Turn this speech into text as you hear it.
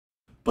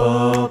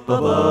Brothers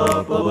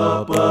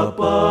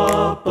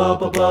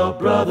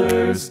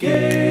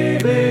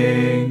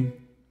Gaming.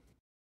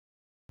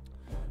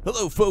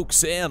 Hello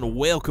folks, and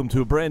welcome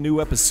to a brand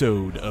new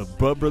episode of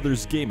Bub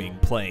Brothers Gaming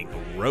playing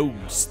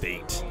Rogue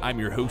State. I'm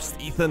your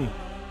host Ethan,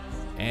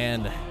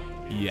 and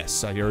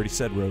yes, I already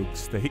said Rogue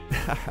State.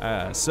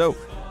 So,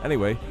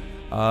 anyway,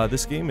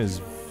 this game is,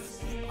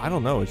 I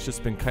don't know, it's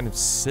just been kind of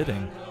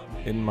sitting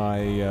in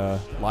my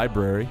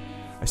library.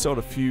 I saw it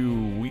a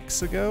few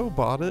weeks ago,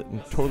 bought it,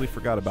 and totally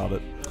forgot about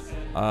it.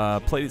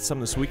 Played it some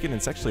this weekend.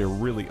 It's actually a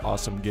really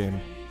awesome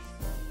game.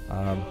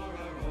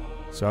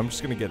 So I'm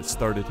just gonna get it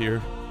started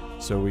here.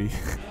 So we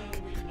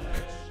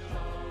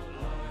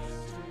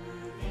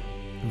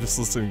I'm just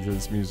listening to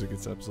this music,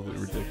 it's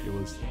absolutely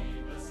ridiculous.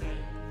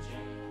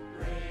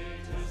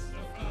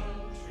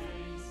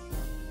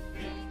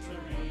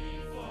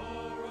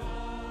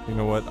 You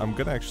know what, I'm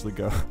gonna actually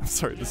go. I'm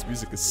sorry, this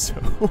music is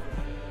so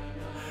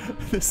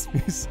this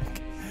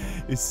music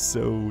is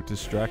so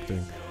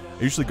distracting.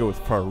 I usually go with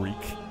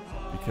Farik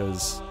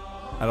because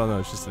I don't know,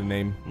 it's just a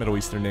name, Middle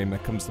Eastern name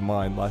that comes to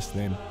mind, last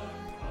name.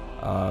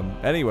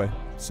 Anyway,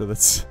 so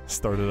let's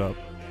start it up.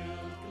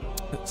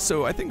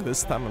 So I think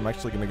this time I'm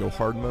actually going to go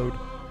hard mode.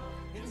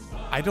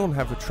 I don't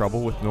have a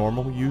trouble with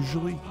normal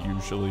usually,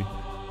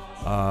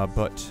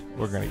 but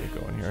we're going to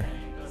get going here.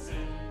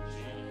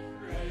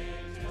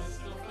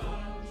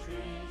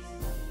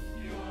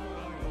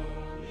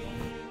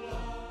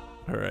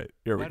 Alright,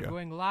 here we go. We're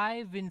going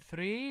live in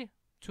 3,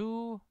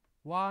 2,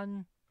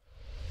 1.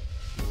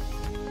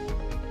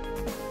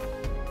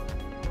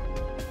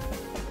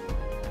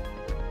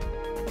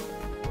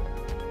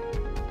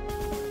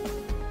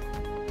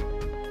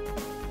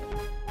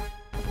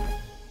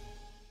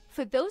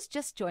 For those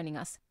just joining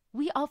us,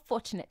 we are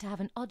fortunate to have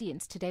an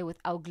audience today with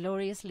our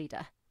glorious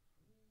leader.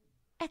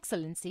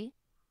 Excellency,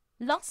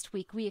 last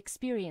week we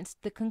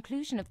experienced the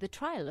conclusion of the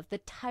trial of the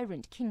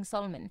tyrant King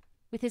Solomon,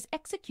 with his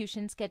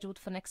execution scheduled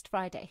for next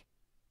Friday.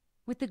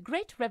 With the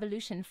Great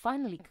Revolution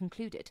finally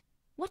concluded,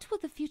 what will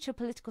the future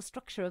political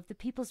structure of the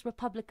People's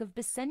Republic of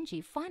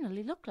Basenji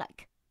finally look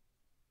like?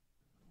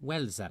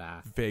 Well,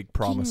 Zara, Vague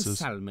promises. King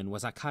Solomon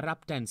was a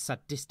corrupt and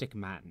sadistic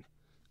man.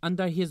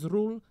 Under his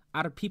rule,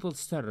 our people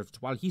served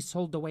while he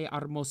sold away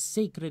our most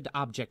sacred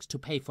objects to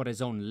pay for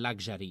his own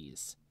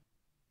luxuries.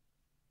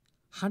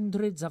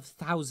 Hundreds of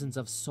thousands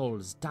of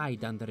souls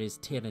died under his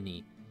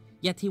tyranny,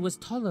 yet he was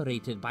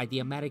tolerated by the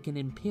American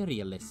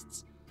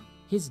imperialists.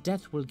 His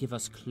death will give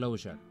us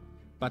closure,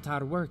 but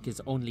our work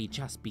is only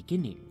just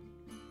beginning.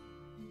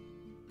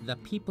 The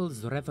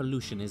People's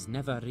Revolution is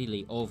never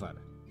really over.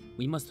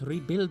 We must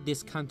rebuild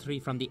this country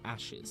from the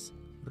ashes,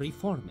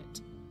 reform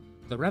it.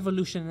 The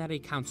Revolutionary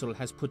Council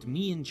has put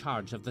me in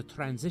charge of the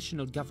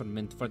transitional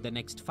government for the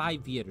next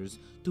 5 years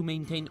to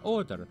maintain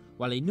order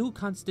while a new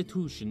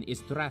constitution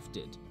is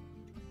drafted,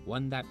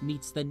 one that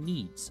meets the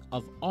needs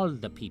of all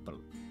the people.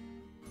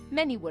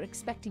 Many were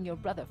expecting your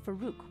brother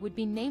Farouk would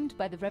be named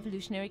by the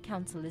Revolutionary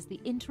Council as the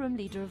interim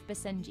leader of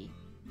Basenji.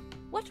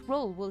 What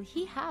role will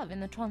he have in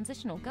the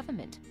transitional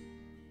government?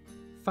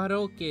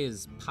 Farouk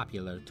is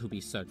popular, to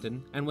be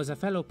certain, and was a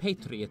fellow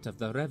patriot of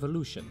the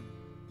revolution.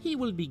 He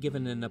will be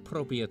given an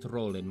appropriate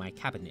role in my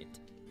cabinet.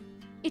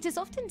 It is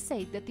often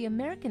said that the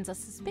Americans are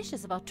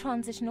suspicious of our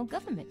transitional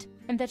government,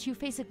 and that you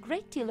face a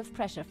great deal of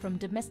pressure from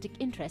domestic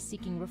interests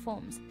seeking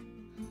reforms.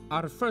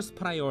 Our first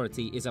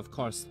priority is, of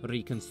course,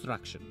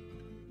 reconstruction.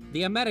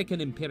 The American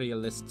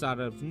imperialists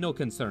are of no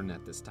concern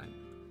at this time.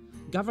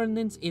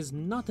 Governance is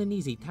not an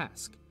easy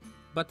task,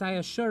 but I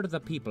assure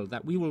the people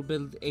that we will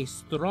build a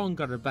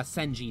stronger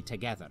Basenji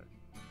together.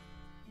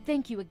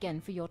 Thank you again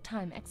for your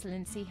time,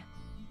 Excellency.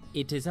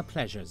 It is a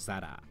pleasure,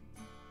 Zara.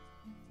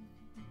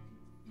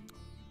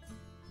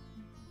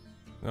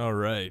 All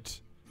right.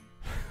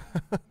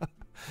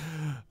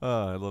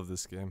 I love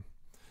this game.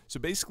 So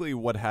basically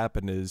what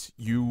happened is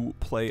you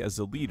play as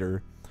a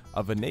leader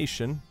of a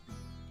nation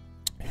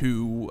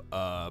who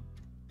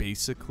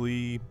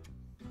basically,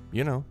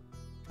 you know,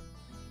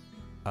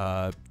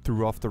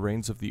 threw off the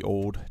reins of the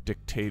old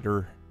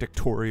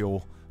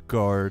dictatorial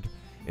guard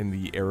in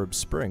the Arab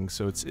Spring.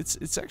 So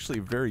it's actually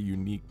a very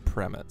unique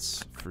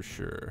premise for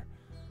sure.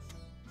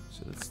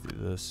 So let's do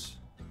this.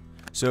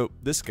 So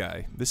this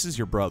guy, this is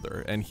your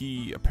brother, and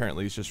he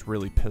apparently is just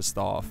really pissed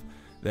off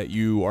that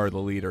you are the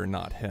leader,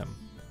 not him.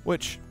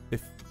 Which,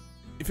 if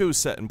it was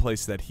set in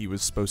place that he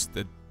was supposed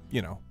to,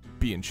 you know,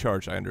 be in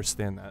charge, I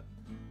understand that.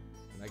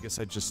 And I guess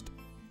I just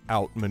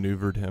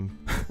outmaneuvered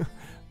him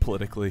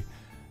politically.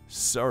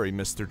 Sorry,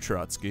 Mr.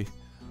 Trotsky.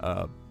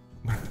 But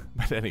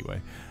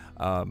anyway,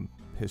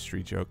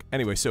 history joke.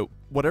 Anyway, so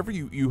whatever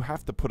you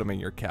have to put him in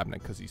your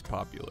cabinet because he's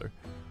popular.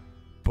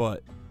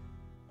 But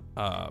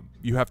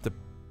you have to.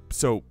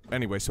 So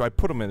anyway, so I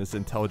put him in as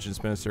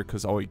intelligence minister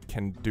because all he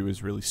can do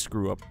is really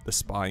screw up the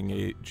spying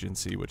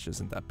agency, which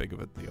isn't that big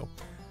of a deal.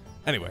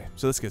 Anyway,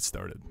 so let's get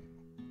started.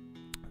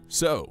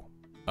 So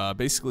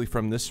basically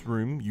from this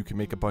room, you can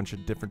make a bunch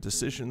of different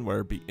decisions,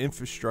 whether it be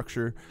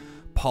infrastructure,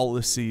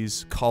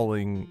 policies,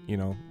 calling, you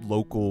know,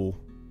 local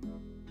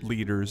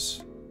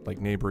leaders, like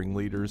neighboring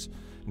leaders,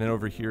 And then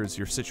over here is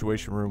your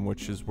situation room,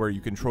 which is where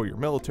you control your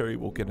military.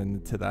 We'll get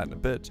into that in a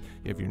bit.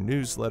 You have your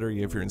newsletter,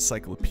 you have your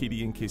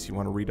encyclopedia in case you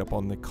want to read up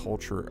on the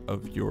culture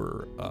of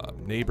your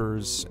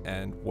neighbors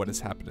and what has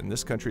happened in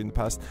this country in the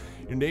past.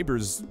 Your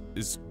neighbors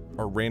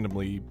are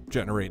randomly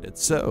generated,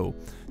 so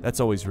that's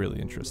always really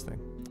interesting.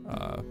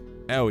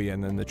 Oh yeah,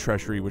 and then the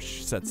treasury,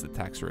 which sets the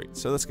tax rate.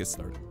 So let's get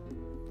started.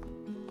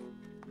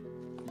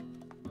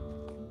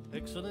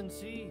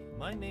 Excellency,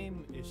 my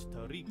name is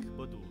Tariq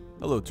Badur.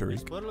 Hello, As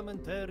Tariq.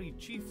 Parliamentary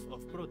Chief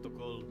of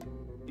Protocol,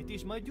 it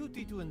is my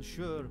duty to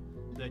ensure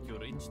that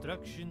your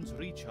instructions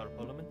reach our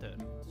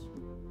parliamentarians.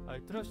 I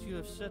trust you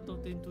have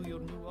settled into your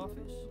new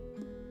office.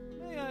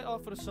 May I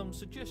offer some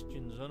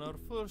suggestions on our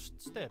first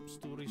steps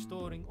to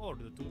restoring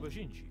order to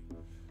Bajinji?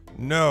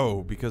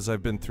 No, because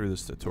I've been through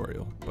this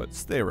tutorial, but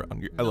stay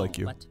around. I like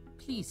you. But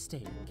please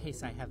stay in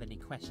case I have any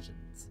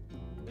questions.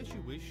 As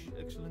you wish,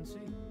 Excellency.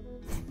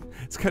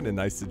 It's kind of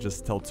nice to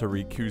just tell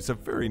Tariq, who's a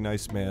very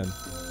nice man,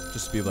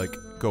 just be like,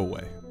 go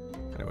away.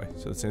 Anyway,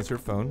 so let's answer your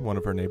phone. One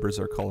of our neighbors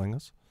are calling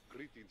us.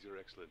 Greetings, Your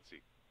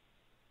Excellency.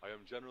 I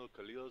am General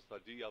Khalil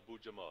Sadi Abu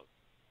Jamal,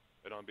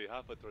 and on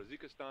behalf of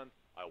Tajikistan,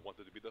 I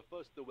wanted to be the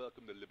first to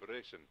welcome the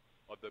liberation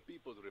of the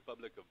People's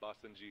Republic of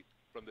Basenji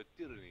from the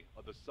tyranny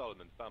of the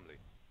Solomon family.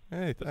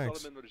 Hey, The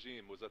thanks. Solomon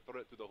regime was a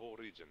threat to the whole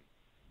region.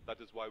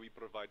 That is why we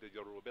provided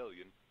your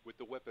rebellion with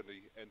the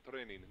weaponry and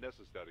training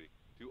necessary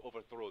to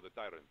overthrow the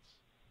tyrants.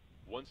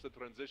 Once the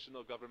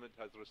transitional government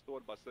has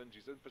restored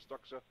Basenji's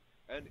infrastructure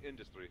and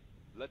industry,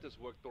 let us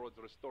work towards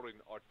restoring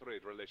our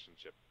trade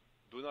relationship.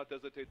 Do not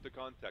hesitate to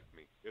contact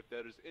me if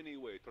there is any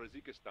way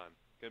Tajikistan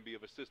can be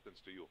of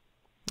assistance to you.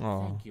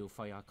 Aw. Thank you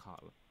for your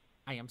call.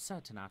 I am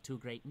certain our two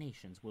great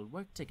nations will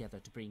work together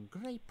to bring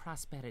great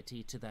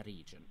prosperity to the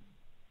region.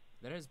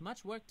 There is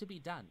much work to be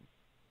done,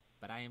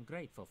 but I am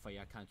grateful for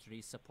your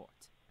country's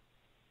support.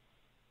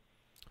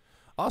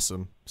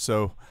 Awesome.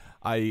 So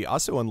I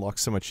also unlocked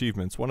some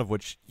achievements, one of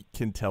which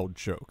can tell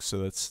jokes. So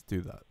let's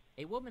do that.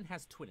 A woman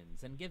has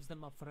twins and gives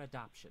them up for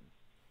adoption.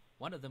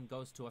 One of them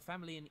goes to a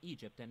family in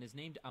Egypt and is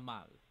named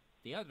Amal.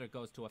 The other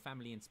goes to a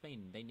family in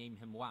Spain and they name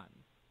him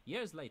Juan.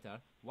 Years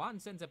later, Juan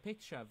sends a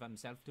picture of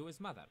himself to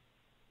his mother.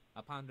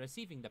 Upon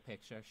receiving the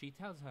picture, she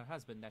tells her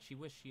husband that she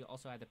wished she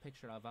also had a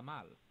picture of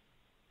Amal.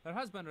 Her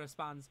husband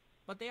responds,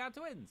 "But they are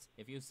twins.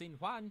 If you've seen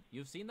Juan,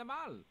 you've seen them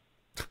all."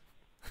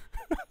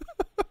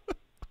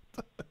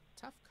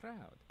 Tough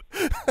crowd.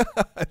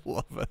 I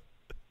love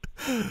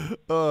it.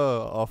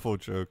 Awful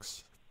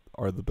jokes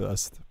are the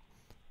best.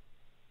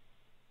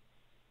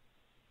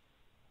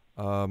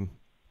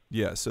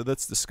 Yeah, so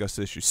let's discuss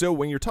the issue. So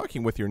when you're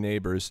talking with your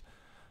neighbors,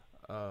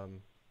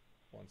 1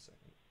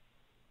 second.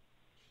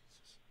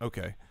 Jesus.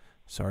 Okay.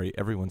 Sorry,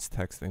 everyone's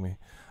texting me.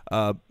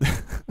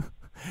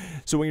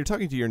 So when you're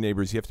talking to your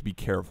neighbors, you have to be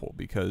careful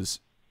because,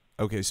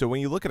 okay, so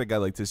when you look at a guy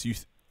like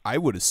this, I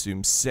would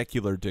assume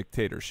secular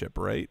dictatorship,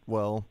 right?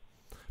 Well,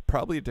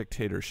 probably a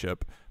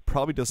dictatorship,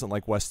 probably doesn't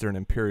like Western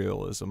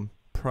imperialism,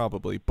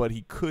 probably, but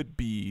he could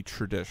be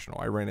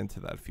traditional. I ran into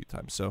that a few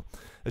times. So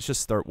let's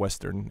just start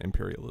Western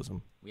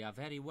imperialism. We are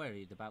very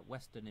worried about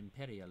Western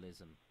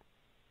imperialism.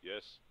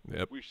 Yes,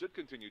 Yep. we should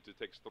continue to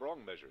take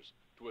strong measures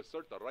to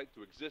assert the right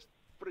to exist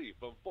free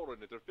from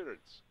foreign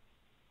interference.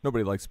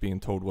 Nobody likes being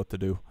told what to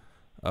do.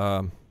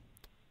 Let's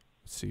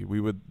see, this We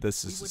would is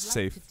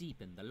safe. like to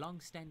deepen the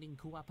long-standing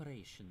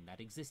cooperation that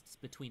exists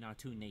between our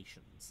two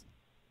nations.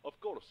 Of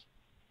course,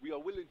 we are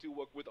willing to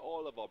work with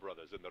all of our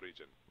brothers in the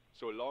region,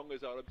 so long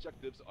as our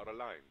objectives are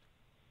aligned.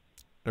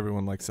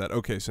 Everyone likes that.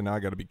 Okay, so now I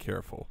got to be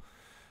careful.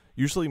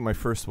 Usually my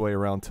first way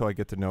around till I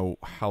get to know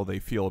how they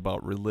feel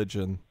about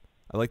religion,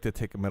 I like to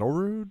take a middle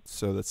route.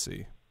 So let's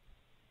see.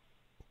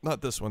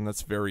 Not this one.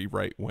 That's very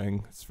right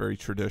wing. It's very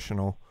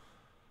traditional.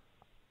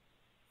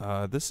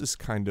 This is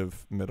kind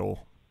of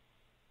middle.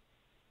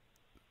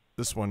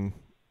 This one,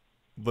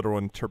 literal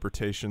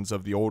interpretations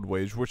of the old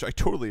ways, which I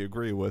totally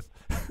agree with,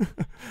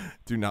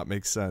 do not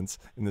make sense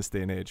in this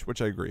day and age,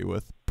 which I agree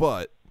with.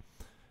 But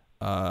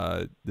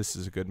this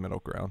is a good middle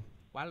ground.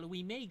 While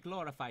we may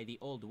glorify the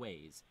old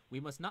ways, we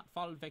must not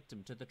fall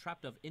victim to the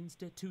trap of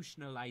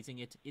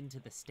institutionalizing it into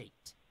the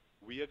state.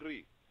 We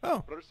agree.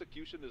 Oh.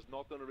 Persecution is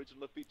not an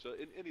original feature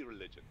in any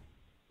religion,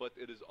 but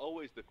it is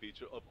always the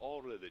feature of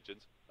all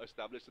religions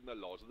established in the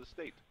laws of the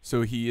state.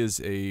 So he is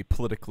a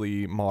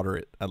politically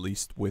moderate, at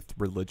least with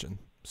religion.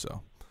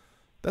 So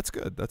that's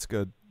good. That's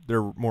good.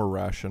 They're more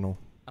rational.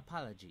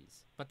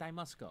 Apologies, but I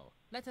must go.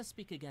 Let us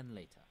speak again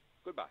later.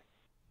 Goodbye.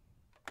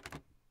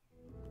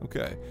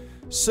 Okay.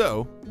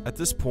 So at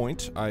this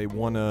point, I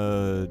want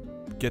to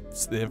get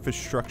the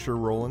infrastructure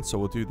rolling. So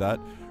we'll do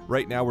that.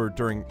 Right now we're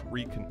during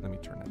let me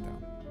turn that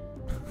down.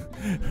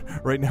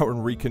 Right now we're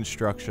in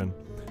reconstruction.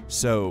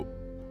 So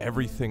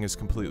everything is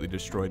completely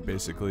destroyed,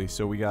 basically.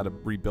 So we got to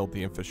rebuild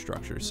the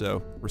infrastructure.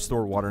 So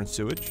restore water and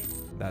sewage.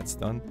 That's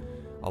done.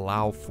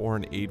 Allow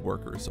foreign aid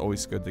workers.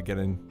 Always good to get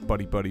in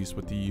buddies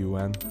with the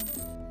UN.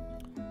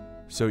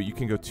 So you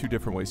can go two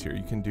different ways here.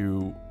 You can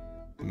do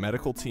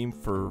medical team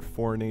for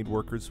foreign aid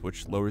workers,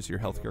 which lowers your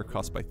healthcare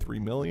costs by 3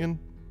 million,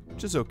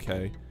 which is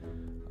okay.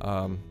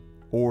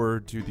 or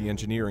do the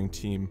engineering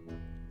team,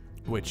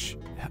 which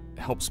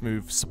helps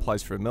move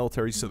supplies for the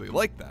military, so they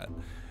like that,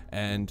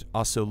 and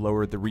also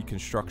lower the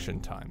reconstruction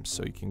time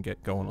so you can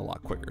get going a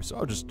lot quicker. So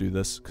I'll just do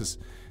this because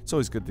it's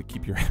always good to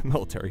keep your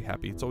military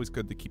happy. It's always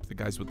good to keep the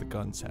guys with the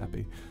guns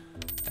happy,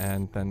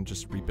 and then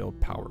just rebuild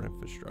power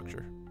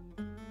infrastructure.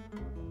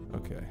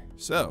 Okay,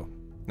 so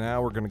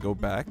now we're going to go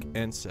back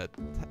and set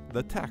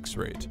the tax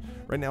rate.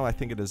 Right now I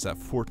think it is at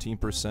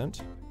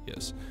 14%,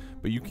 yes,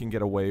 but you can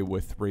get away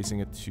with raising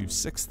it to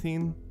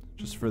 16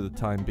 just for the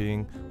time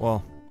being.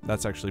 Well,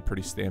 that's actually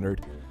pretty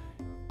standard.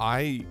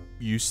 I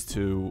used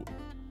to,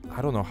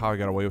 I don't know how I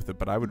got away with it,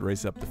 but I would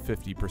raise it up to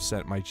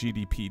 50%. My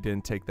GDP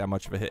didn't take that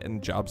much of a hit,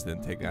 and jobs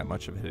didn't take that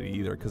much of a hit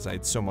either because I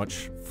had so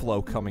much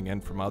flow coming in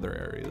from other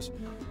areas.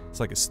 It's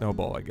like a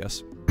snowball, I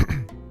guess.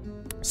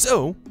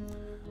 So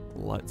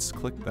let's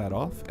click that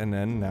off, and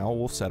then now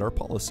we'll set our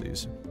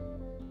policies.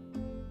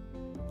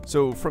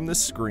 So from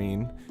this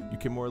screen, you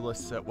can more or less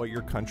set what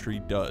your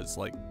country does,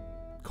 like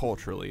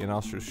culturally, and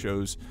also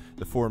shows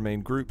the four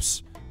main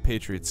groups: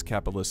 patriots,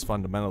 capitalists,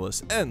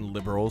 fundamentalists, and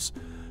liberals.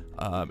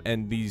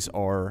 And these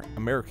are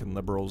American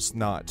liberals,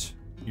 not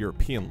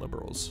European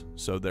liberals.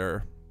 So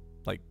they're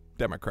like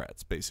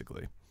Democrats,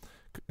 basically.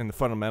 And the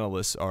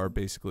fundamentalists are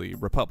basically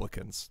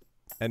Republicans.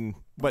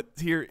 But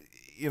here,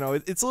 you know,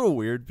 it's a little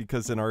weird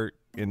because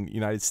in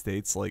United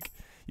States, like,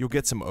 you'll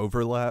get some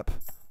overlap,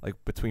 like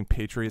between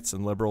patriots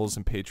and liberals,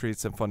 and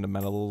patriots and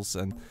fundamentals,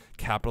 and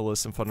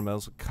capitalists and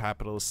fundamentals,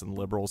 capitalists and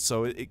liberals.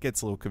 So it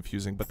gets a little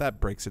confusing, but that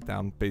breaks it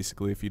down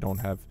basically if you don't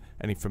have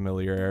any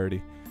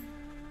familiarity.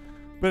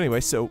 But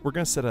anyway, so we're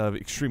going to set an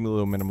extremely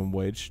low minimum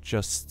wage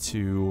just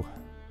to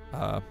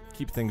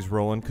keep things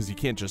rolling, because you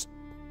can't just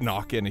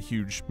knock in a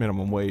huge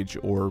minimum wage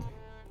or,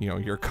 you know,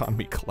 your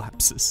economy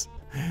collapses.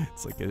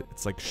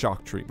 It's like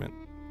shock treatment.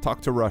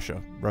 Talk to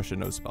Russia. Russia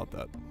knows about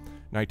that.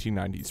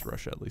 1990s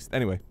Russia, at least.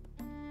 Anyway,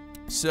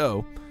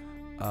 so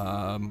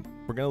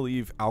we're going to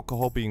leave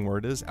alcohol being where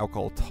it is.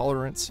 Alcohol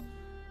tolerance.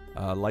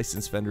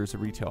 Licensed vendors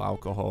of retail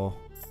alcohol.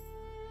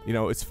 You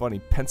know, it's funny.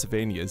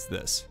 Pennsylvania is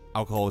this.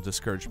 Alcohol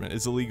discouragement.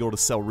 It's illegal to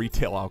sell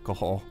retail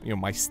alcohol, you know,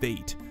 my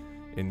state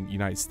in the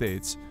United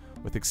States,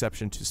 with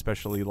exception to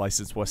specially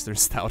licensed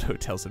Western-style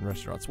hotels and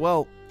restaurants.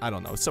 Well, I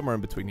don't know. Somewhere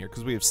in between here,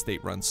 because we have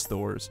state-run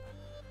stores.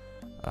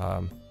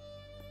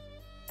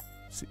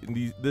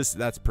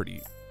 That's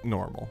pretty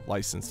normal.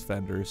 Licensed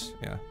vendors.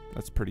 Yeah,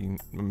 that's pretty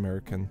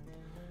American.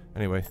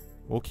 Anyway,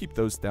 we'll keep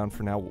those down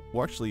for now.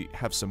 We'll actually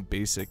have some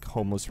basic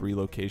homeless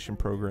relocation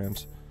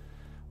programs.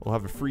 We'll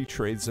have a free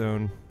trade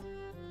zone.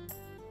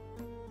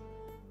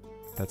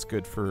 That's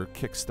good for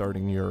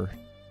kickstarting your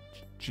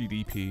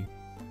GDP.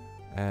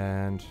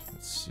 And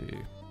let's see.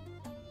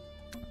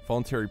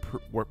 Voluntary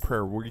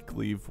prayer week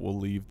leave will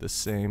leave the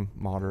same,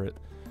 moderate.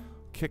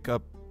 Kick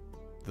up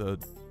the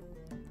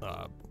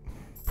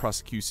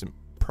prosecution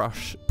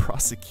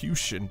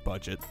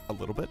budget a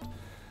little bit.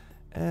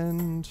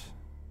 And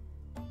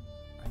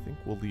I think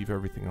we'll leave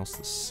everything else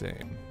the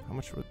same. How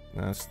much would...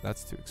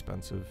 that's too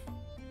expensive.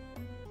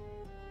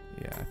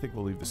 Yeah, I think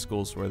we'll leave the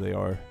schools where they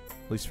are,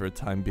 at least for the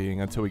time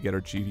being, until we get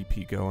our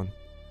GDP going.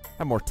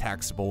 Have more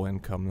taxable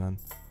income then,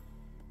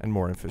 and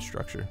more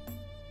infrastructure.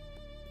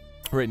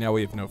 Right now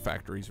we have no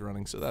factories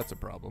running, so that's a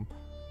problem.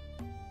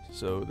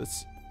 So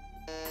that's...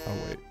 Oh,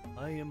 wait.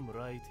 I am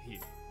right here,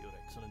 Your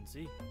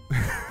Excellency.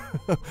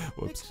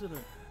 Whoops.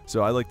 Excellent.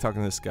 So I like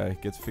talking to this guy,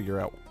 get to figure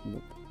out,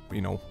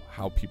 you know,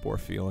 how people are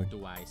feeling.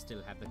 Do I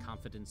still have the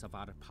confidence of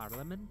our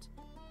parliament?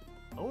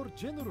 Our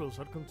generals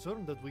are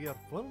concerned that we are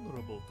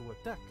vulnerable to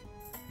attack.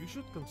 You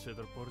should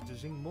consider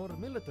purchasing more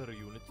military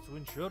units to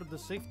ensure the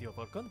safety of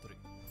our country.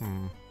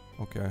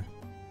 Okay.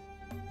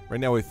 Right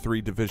now we have 3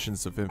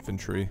 divisions of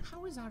infantry.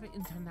 How is our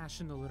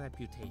international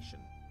reputation?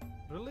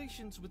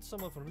 Relations with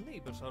some of our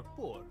neighbors are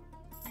poor.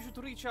 You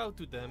should reach out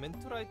to them and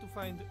try to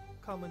find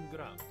common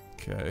ground.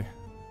 Okay.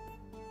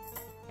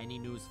 Any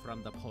news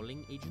from the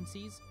polling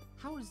agencies?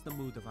 How is the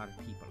mood of our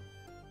people?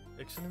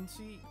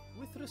 Excellency,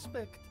 with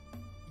respect,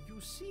 you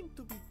seem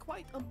to be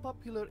quite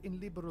unpopular in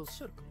liberal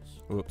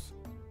circles. Oops.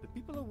 The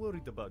people are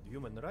worried about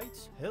human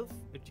rights, health,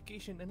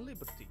 education, and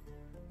liberty.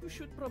 You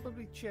should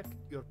probably check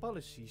your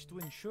policies to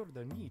ensure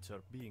their needs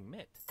are being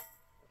met.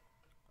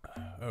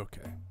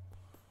 Okay.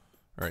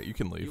 Alright, you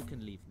can leave. You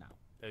can leave now.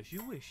 As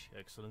you wish,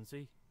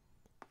 Excellency.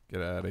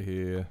 Get out of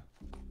here.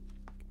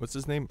 What's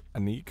his name?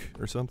 Anik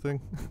or something?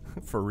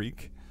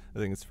 Farik? I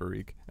think it's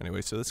Farik.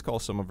 Anyway, so let's call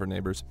some of our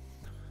neighbors.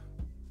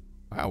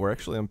 Wow, we're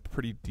actually on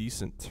pretty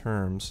decent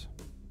terms.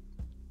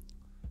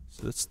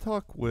 So let's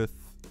talk with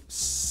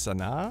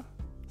Sanaya.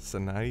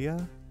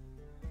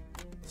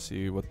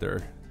 See what they're...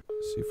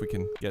 See if we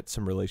can get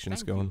some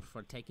relations going. Thank you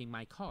for taking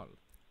my call.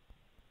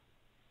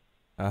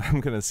 I'm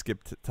going to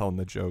skip telling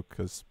the joke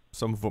because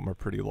some of them are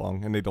pretty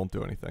long and they don't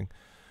do anything.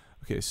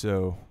 Okay,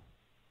 so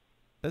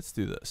let's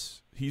do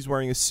this. He's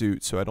wearing a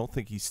suit, so I don't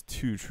think he's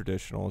too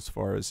traditional as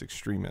far as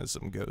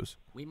extremism goes.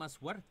 We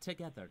must work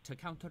together to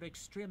counter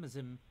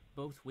extremism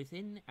both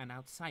within and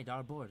outside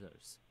our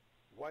borders.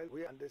 While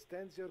we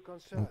understand your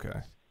concerns,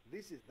 Okay.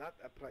 this is not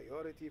a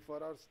priority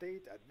for our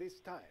state at this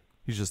time.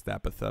 He's just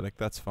that pathetic.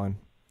 That's fine.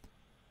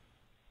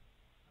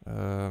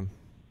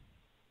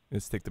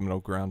 Let's take the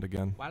middle ground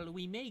again. While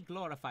we may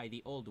glorify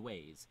the old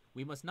ways,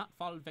 we must not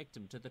fall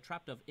victim to the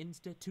trap of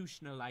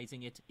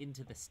institutionalizing it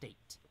into the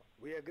state.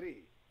 We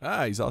agree.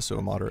 Ah, he's also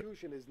a moderate.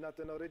 Constitution is not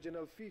an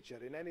original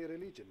feature in any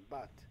religion,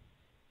 but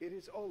it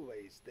is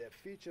always the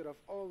feature of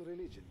all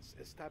religions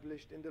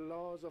established in the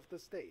laws of the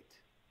state.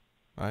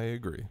 I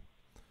agree.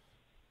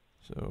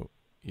 So,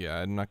 yeah,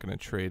 I'm not going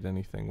to trade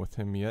anything with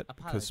him yet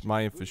because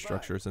my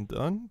infrastructure isn't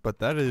done, but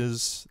that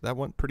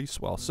went pretty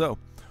swell. So,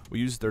 we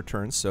used their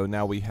turns, so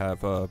now we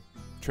have a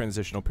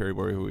transitional period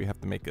where we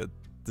have to make a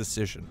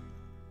decision.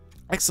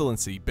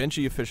 Excellency,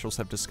 Benji officials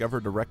have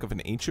discovered a wreck of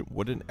an ancient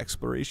wooden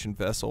exploration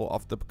vessel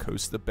off the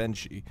coast of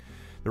Benji.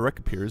 The wreck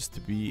appears to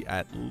be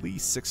at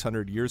least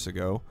 600 years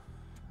ago,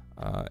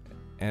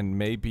 and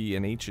may be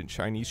an ancient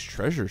Chinese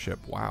treasure ship.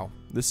 Wow,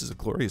 this is a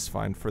glorious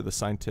find for the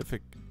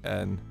scientific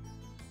and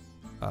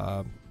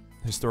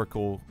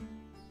historical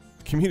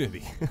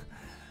community.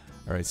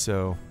 Alright,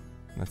 so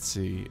let's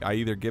see. I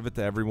either give it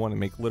to everyone and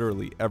make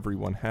literally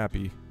everyone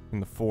happy in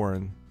the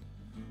foreign,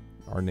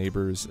 our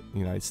neighbors, the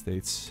United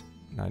States,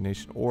 United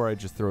Nations, or I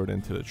just throw it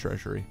into the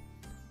treasury.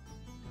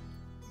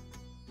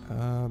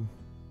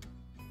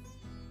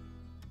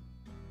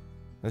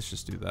 Let's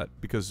just do that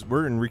because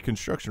we're in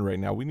reconstruction right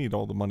now. We need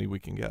all the money we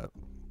can get.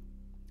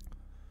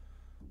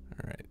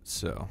 Alright,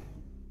 so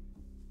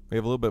we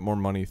have a little bit more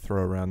money to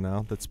throw around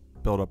now. Let's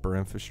build up our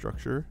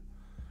infrastructure.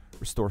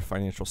 Restore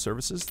financial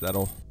services.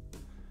 That'll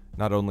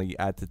not only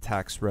add to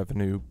tax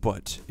revenue,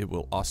 but it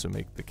will also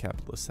make the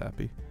capitalists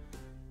happy.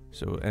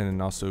 So,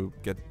 and also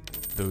get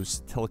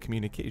those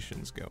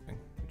telecommunications going,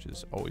 which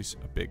is always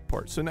a big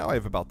part. So now I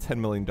have about $10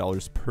 million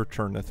per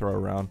turn to throw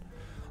around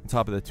on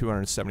top of the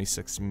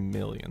 $276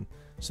 million.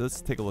 So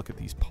let's take a look at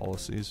these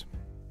policies.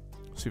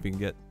 See if we can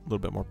get a little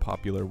bit more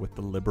popular with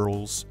the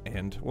liberals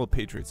and, well,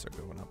 Patriots are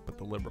going up, but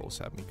the liberals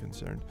have me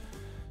concerned.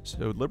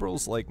 So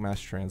liberals like mass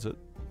transit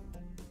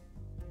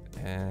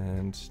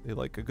and they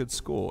like a good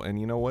school. And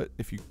you know what?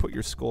 If you put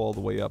your school all the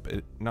way up,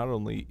 it not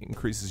only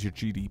increases your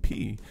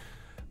GDP,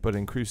 but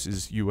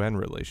increases UN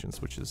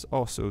relations, which is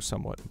also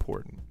somewhat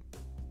important.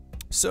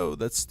 So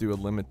let's do a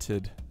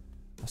limited,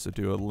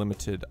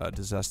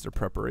 disaster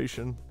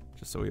preparation,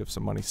 just so we have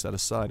some money set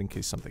aside in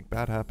case something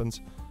bad happens.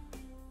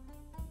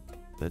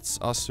 Let's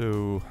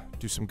also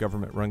do some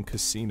government-run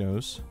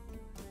casinos,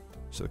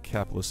 so the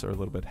capitalists are a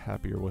little bit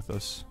happier with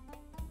us.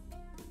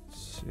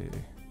 Let's see.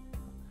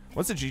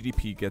 Once the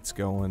GDP gets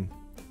going,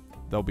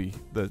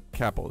 the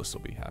capitalists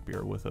will be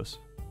happier with us.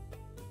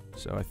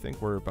 So I think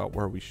we're about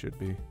where we should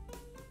be.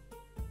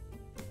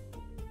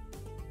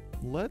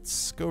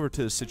 Let's go over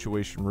to the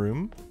situation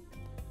room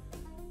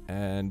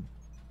and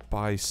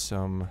buy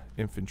some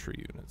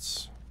infantry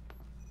units,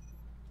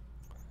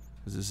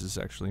 because this is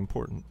actually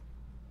important.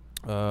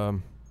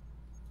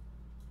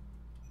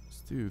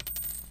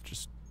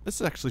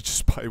 Let's actually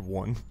just buy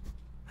one.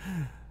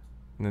 And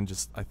then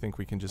I think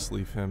we can just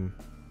leave him.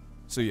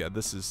 So yeah,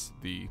 this is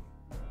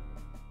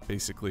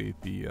basically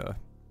the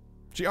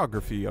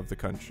geography of the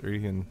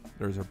country, and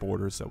there's our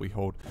borders that we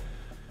hold.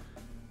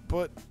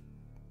 But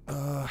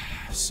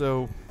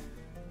so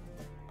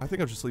I think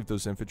I'll just leave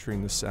those infantry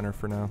in the center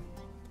for now,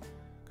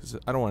 because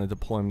I don't want to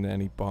deploy them to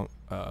any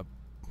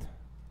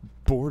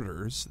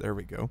borders. There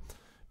we go,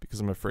 because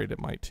I'm afraid it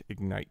might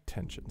ignite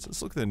tensions.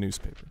 Let's look at the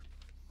newspaper.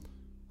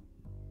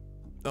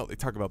 Oh, they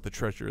talk about the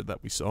treasure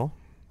that we saw.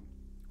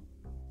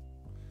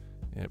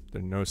 Yep,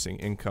 they're noticing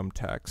income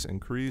tax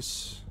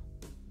increase.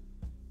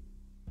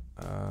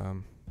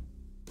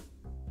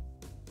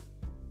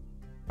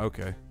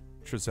 Okay,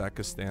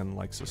 Trazakistan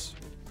likes us.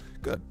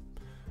 Good.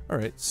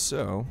 Alright,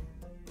 so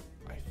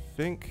I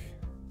think,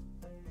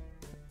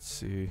 let's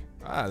see.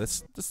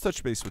 Let's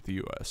touch base with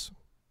the US.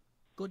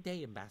 Good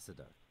day,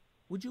 Ambassador.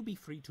 Would you be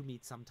free to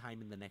meet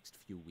sometime in the next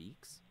few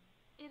weeks?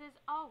 It is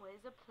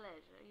always a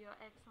pleasure, Your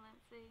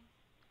Excellency.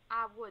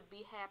 I would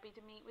be happy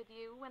to meet with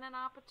you when an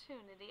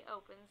opportunity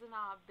opens in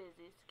our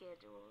busy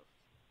schedules.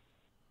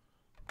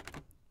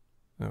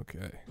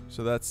 Okay,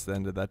 so that's the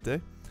end of that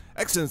day.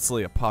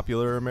 Excellency, a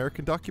popular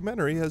American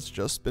documentary has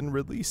just been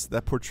released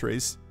that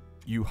portrays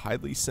you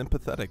highly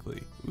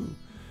sympathetically. Ooh.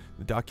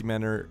 The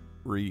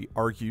documentary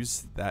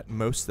argues that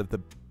most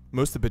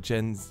of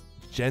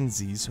Gen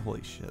Z's,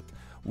 holy shit,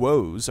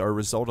 woes are a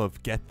result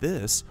of, get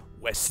this,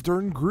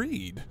 Western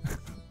greed.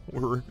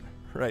 We're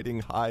riding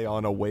high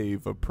on a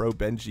wave of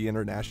pro-Benji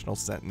international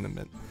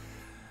sentiment.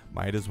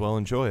 Might as well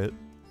enjoy it.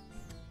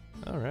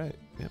 Alright,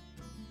 yep.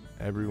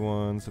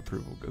 Everyone's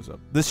approval goes up.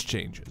 This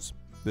changes.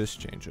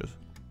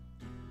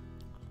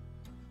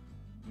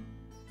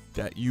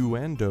 That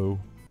UN-do.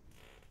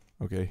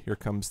 Okay, here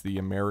comes the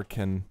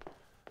American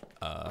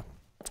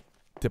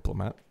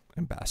diplomat,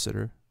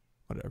 ambassador,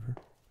 whatever.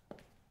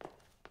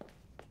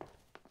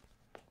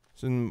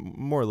 So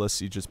more or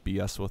less you just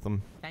BS with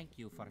him. Thank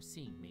you for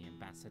seeing me,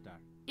 Ambassador.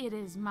 It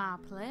is my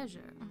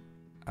pleasure.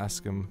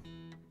 Ask him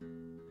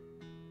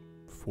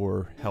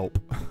for help.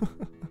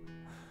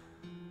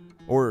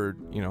 Or,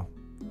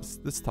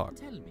 let's talk.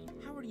 Tell me,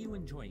 how are you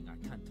enjoying our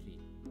country?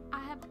 I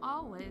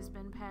always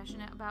been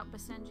passionate about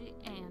Basenji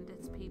and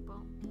its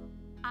people.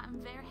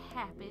 I'm very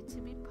happy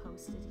to be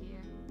posted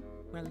here.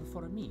 Well,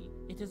 for me,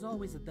 it is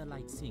always a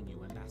delight seeing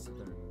you,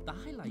 Ambassador. The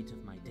highlight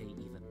of my day,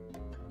 even.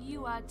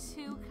 You are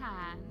too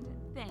kind.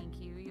 Thank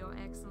you, Your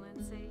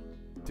Excellency.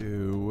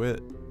 Do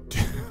it.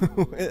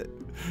 Do it.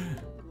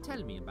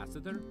 Tell me,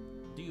 Ambassador,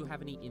 do you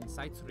have any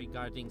insights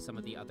regarding some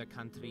of the other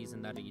countries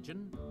in the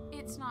region?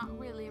 It's not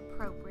really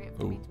appropriate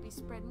for me to be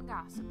spreading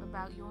gossip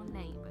about your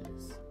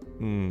neighbors.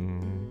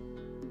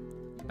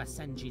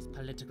 Basenji's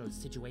political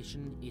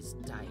situation is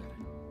dire.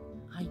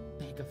 I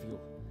beg of you,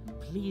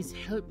 please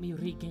help me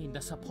regain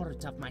the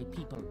support of my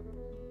people.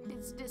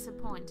 It's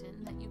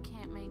disappointing that you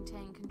can't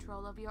maintain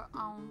control of your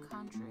own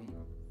country.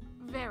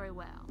 Very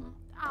well.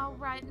 I'll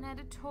write an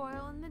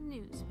editorial in the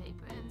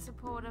newspaper in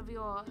support of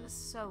your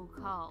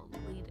so-called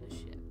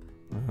leadership.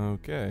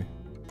 Okay.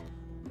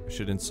 I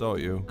should insult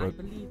you, I but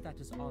believe that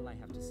is all I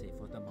have to say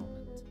for the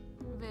moment.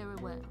 Very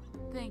well.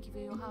 Thank you for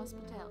your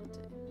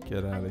hospitality.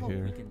 get out I of hope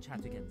here. we can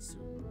chat again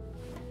soon.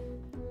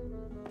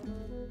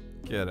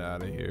 Get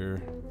out of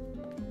here.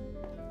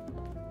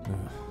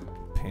 Ugh,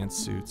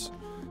 pantsuits.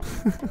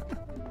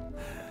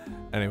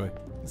 Anyway,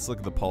 let's look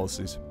at the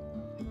policies.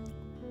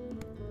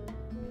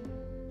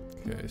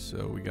 Okay,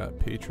 so we got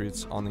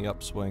Patriots on the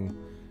upswing.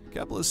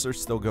 Capitalists are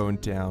still going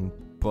down,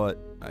 but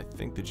I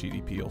think the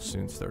GDP will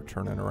soon start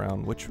turning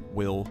around, which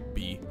will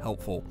be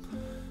helpful.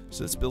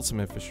 So let's build some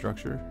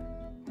infrastructure.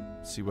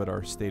 See what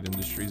our state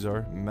industries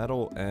are.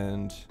 Metal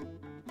and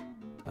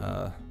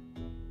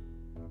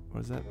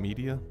what is that?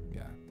 Media?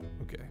 Yeah.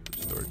 Okay.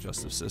 Restore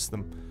justice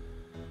system.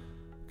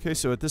 Okay,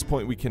 so at this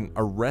point we can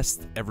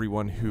arrest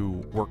everyone who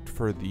worked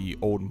for the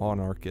old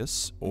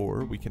monarchists,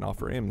 or we can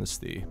offer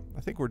amnesty.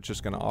 I think we're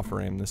just going to offer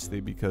amnesty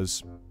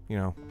because, you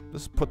know,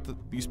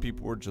 these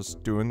people were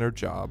just doing their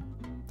job.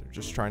 They're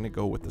just trying to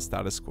go with the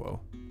status quo.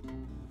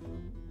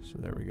 So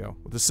there we go.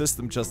 With a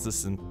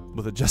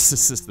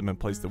justice system in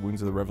place, the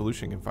wounds of the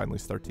revolution can finally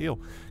start to heal.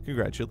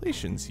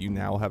 Congratulations, you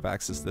now have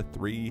access to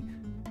 3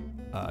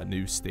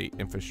 new state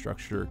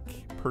infrastructure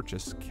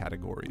purchase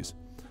categories.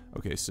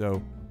 Okay,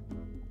 so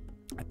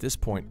at this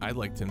point, I'd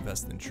like to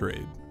invest in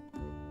trade.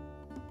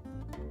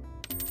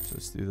 So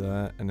let's do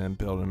that, and then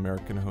build an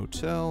American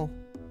hotel.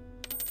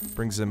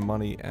 Brings in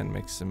money and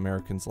makes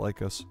Americans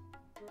like us.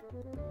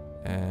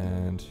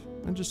 And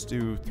just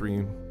do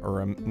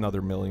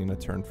another $1 million a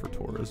turn for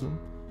tourism.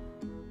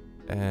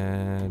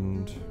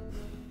 And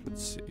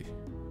let's see.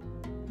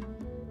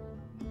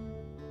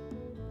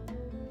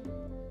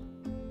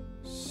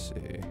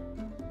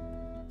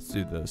 Let's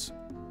do this,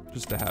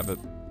 just to have it.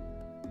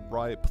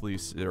 Riot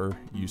police are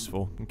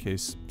useful in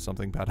case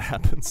something bad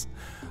happens.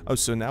 Oh,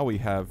 so now we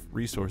have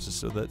resources,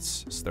 so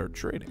let's start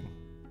trading.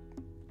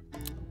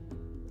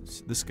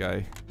 This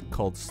guy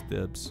called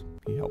Stibbs.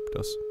 He helped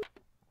us.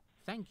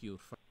 Thank you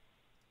for...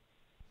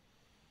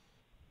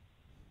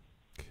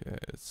 Okay,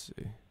 let's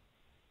see.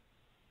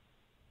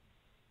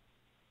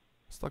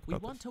 Let's talk We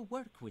about want to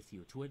work with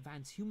you to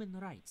advance human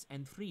rights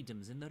and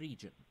freedoms in the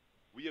region.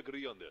 We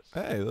agree on this.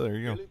 Hey, there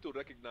you go. Willing to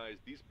recognize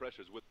these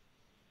pressures with...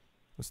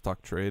 Let's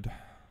talk trade.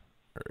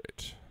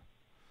 Alright.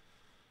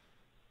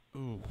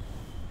 Ooh.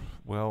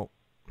 Well,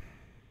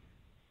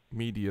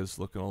 media's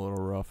looking a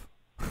little rough.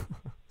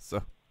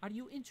 So Are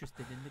you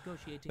interested in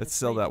negotiating let's a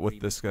sell trade that with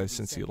agreement this guy with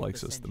since he Central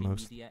likes us the Basenji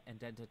most. Media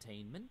and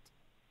entertainment?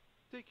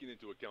 Taking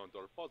into account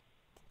our positive...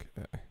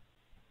 Okay.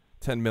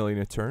 10 million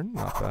a turn,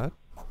 not bad.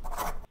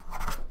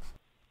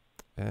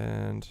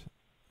 And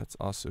let's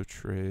also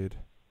trade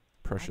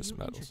precious Are you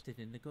metals. interested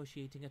in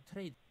negotiating a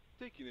trade?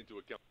 Taking into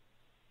account...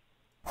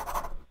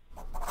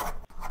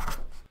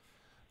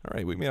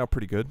 Alright, we made out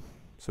pretty good.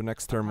 So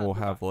next turn we'll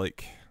have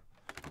like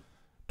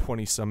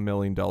 20-some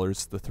million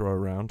dollars to throw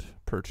around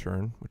per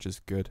turn, which is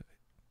good.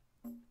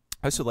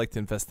 I also like to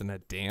invest in a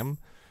dam.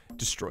 It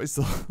destroys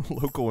the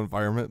local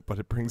environment, but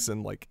it brings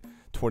in like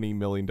 $20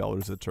 million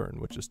a turn,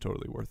 which is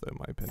totally worth it in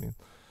my opinion.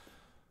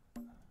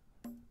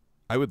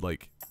 I would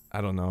like,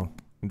 I don't know,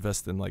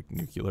 invest in like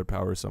nuclear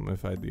power or something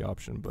if I had the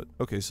option. But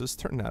okay, so let's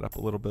turn that up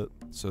a little bit.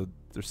 So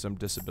there's some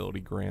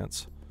disability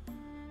grants.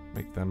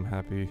 Make them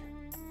happy.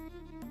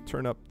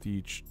 Turn up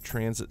the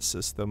transit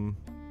system.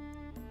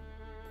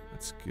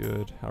 That's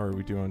good. How are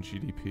we doing on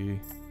GDP?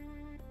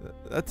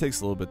 That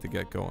takes a little bit to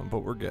get going,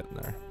 but we're getting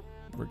there.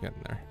 We're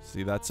getting there.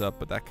 See, that's up,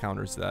 but that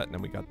counters that, and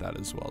then we got that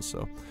as well.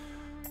 So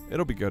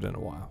it'll be good in a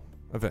while,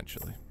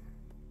 eventually.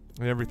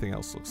 And everything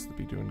else looks to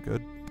be doing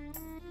good.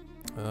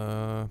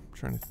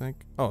 Trying to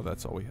think. Oh,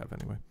 that's all we have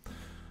anyway.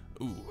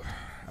 Ooh,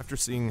 after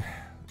seeing,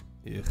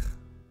 ugh,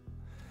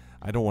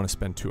 I don't want to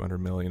spend 200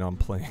 million on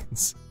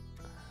planes.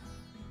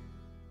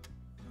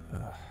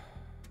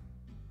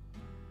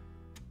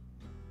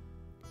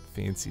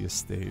 Fancy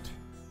estate.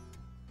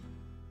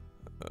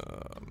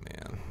 Oh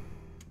man,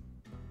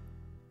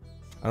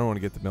 I don't want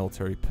to get the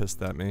military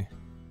pissed at me.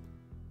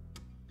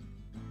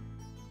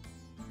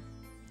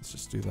 Let's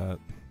just do that.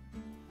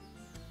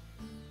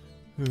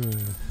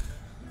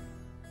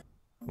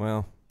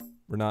 Well,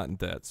 we're not in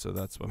debt, so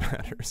that's what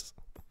matters.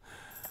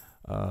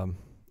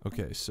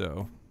 Okay,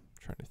 so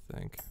trying to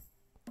think.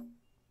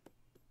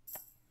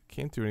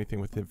 can't do anything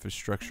with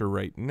infrastructure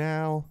right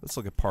now. Let's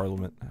look at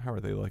Parliament. How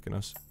are they liking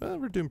us?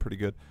 We're doing pretty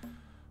good.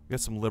 We got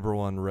some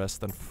liberal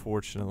unrest,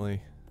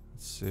 unfortunately.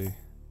 Let's see.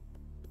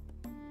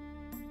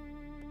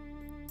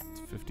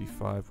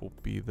 55 will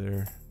be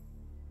there.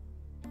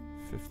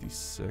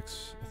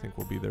 56, I think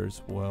we'll be there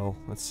as well.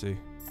 Let's see.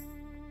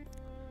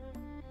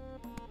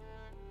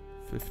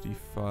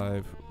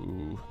 55,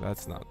 ooh,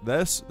 that's not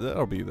this.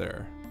 That'll be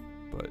there,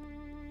 but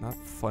not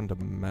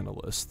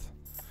fundamentalist.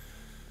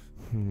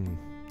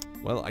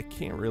 Well, I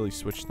can't really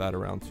switch that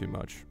around too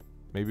much.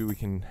 Maybe we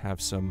can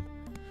have some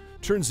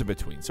turns in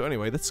between. So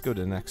anyway, let's go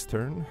to the next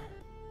turn.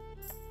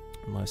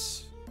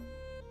 Unless,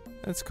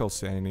 let's call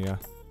Sania.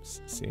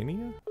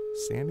 Sania?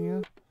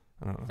 Sania?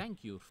 I don't know.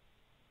 Thank you.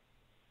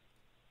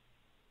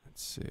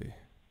 Let's see.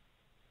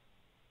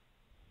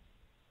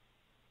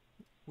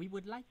 We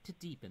would like to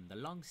deepen the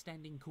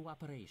long-standing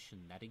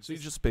cooperation that exists. So you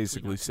just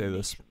basically say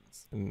this,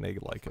 nations. and they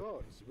like it. Of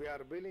course, we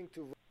are willing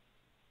to.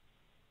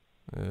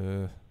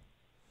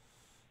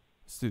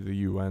 Let's do the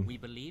UN. We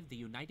believe the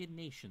United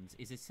Nations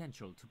is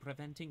essential to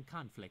preventing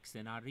conflicts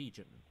in our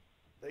region.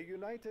 The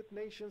United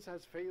Nations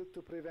has failed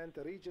to prevent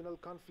regional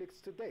conflicts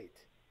to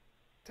date.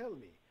 Tell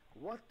me,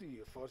 what do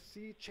you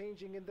foresee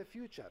changing in the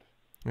future?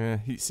 Yeah,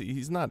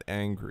 he's not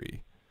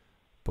angry,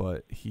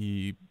 but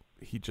he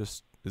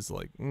just is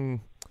like, you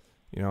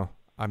know,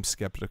 I'm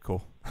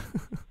skeptical.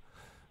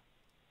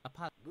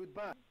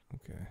 Goodbye.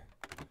 Okay.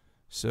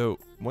 So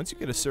once you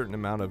get a certain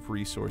amount of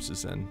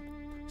resources in,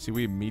 see,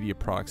 we have media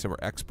products and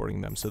we're exporting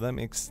them, so that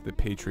makes the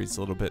Patriots a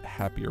little bit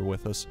happier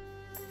with us.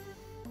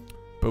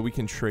 But we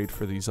can trade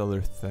for these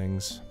other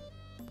things.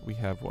 We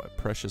have, what,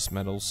 precious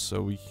metals,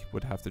 so we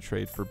would have to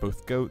trade for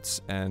both goats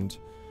and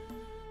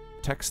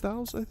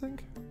textiles, I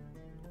think?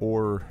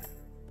 Or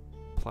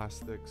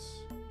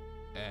plastics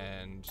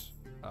and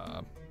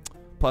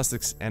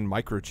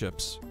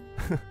microchips.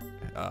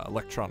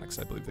 Electronics,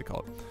 I believe they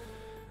call it.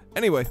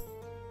 Anyway,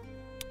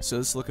 so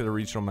let's look at a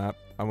regional map.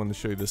 I wanted to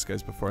show you this,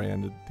 guys, before I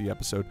ended the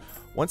episode.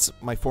 Once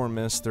my foreign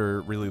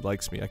minister really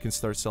likes me, I can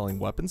start selling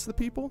weapons to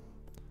people,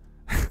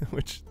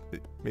 which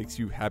makes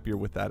you happier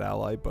with that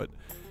ally, but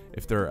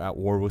if they're at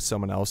war with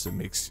someone else, it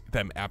makes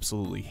them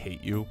absolutely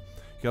hate you. You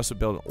can also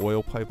build an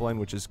oil pipeline,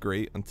 which is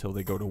great until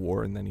they go to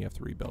war, and then you have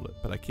to rebuild it.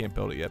 But I can't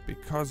build it yet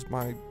because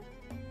my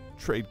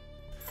trade,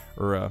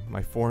 or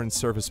my foreign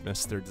service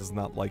minister does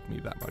not like me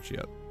that much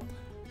yet.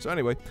 So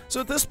anyway,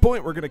 so at this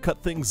point, we're going to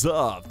cut things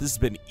off. This has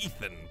been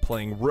Ethan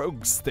playing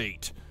Rogue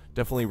State.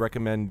 Definitely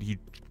recommend you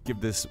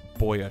give this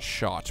boy a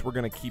shot. We're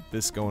going to keep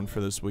this going for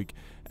this week.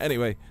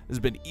 Anyway, this has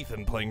been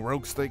Ethan playing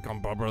Rogue State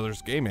on Bob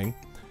Brothers Gaming.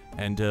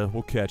 And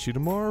we'll catch you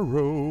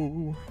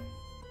tomorrow.